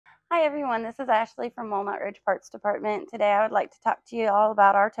Hi everyone, this is Ashley from Walnut Ridge Parts Department. Today I would like to talk to you all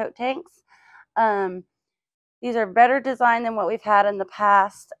about our tote tanks. Um, these are better designed than what we've had in the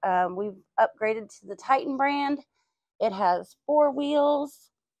past. We've upgraded to the Titan brand. It has 4 wheels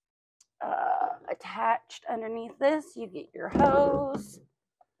attached underneath this. You get your hose.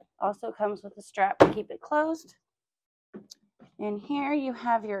 Also comes with a strap to keep it closed. And here you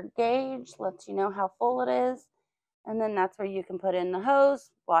have your gauge, lets you know how full it is. And then that's where you can put in the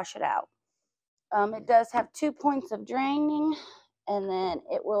hose, wash it out. It does have 2 points of draining, and then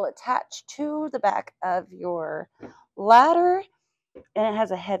it will attach to the back of your ladder, and it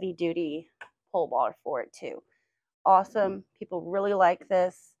has a heavy duty pull bar for it too. Awesome. People really like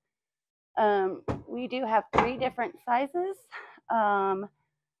this. We do have 3 different sizes.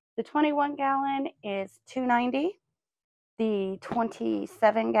 The 21 gallon is $290. The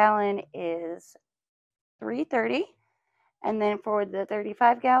 27 gallon is $330. And then for the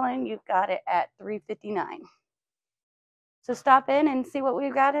 35 gallon, you've got it at $359. So stop in and see what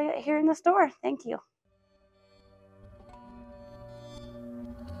we've got here in the store. Thank you.